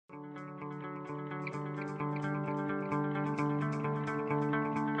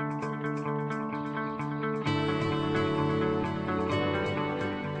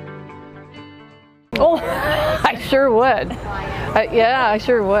Oh, I sure would. Yeah, I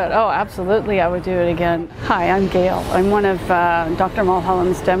sure would. Oh, absolutely, I would do it again. Hi, I'm Gayle. I'm one of Dr.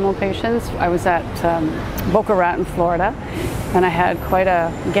 Mulholland's demo patients. I was at Boca Raton, Florida, and I had quite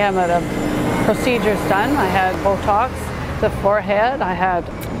a gamut of procedures done. I had Botox, the forehead, I had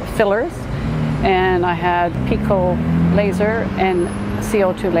fillers, and I had pico laser and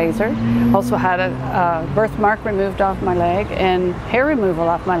CO2 laser. Also had a birthmark removed off my leg and hair removal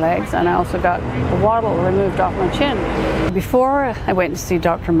off my legs, and I also got a wattle removed off my chin. Before I went to see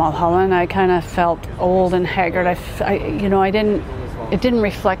Dr. Mulholland, I kind of felt old and haggard. It didn't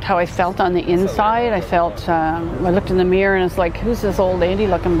reflect how I felt on the inside. I felt, I looked in the mirror and it's like, who's this old lady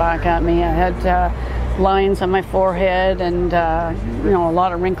looking back at me? I had lines on my forehead and a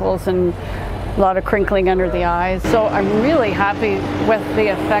lot of wrinkles and a lot of crinkling under the eyes. So I'm really happy with the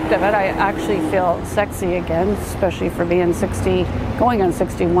effect of it. I actually feel sexy again, especially for being 60, going on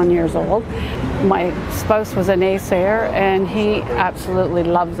 61 years old. My spouse was a naysayer and he absolutely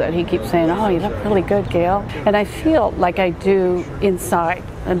loves it. He keeps saying, oh, you look really good, Gayle. And I feel like I do inside.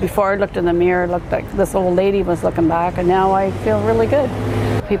 And before I looked in the mirror, it looked like this old lady was looking back, and now I feel really good.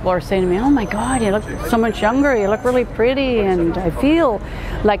 People are saying to me, oh my God, you look so much younger, you look really pretty, and I feel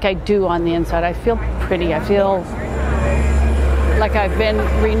like I do on the inside. I feel pretty, I feel like I've been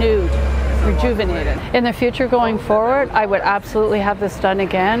renewed, rejuvenated. In the future going forward, I would absolutely have this done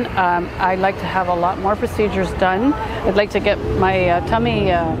again. I'd like to have a lot more procedures done. I'd like to get my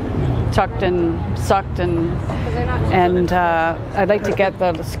tummy tucked and sucked, and I'd like to get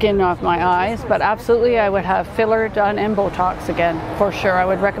the skin off my eyes, but absolutely I would have filler done and Botox again, for sure. I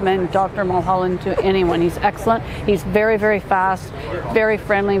would recommend Dr. Mulholland to anyone. He's excellent. He's very, very fast, very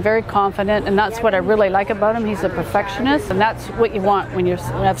friendly, very confident, and that's what I really like about him. He's a perfectionist, and that's what you want when you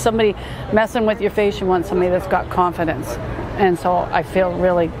have somebody messing with your face. You want somebody that's got confidence, and so I feel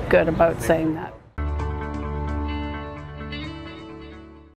really good about saying that.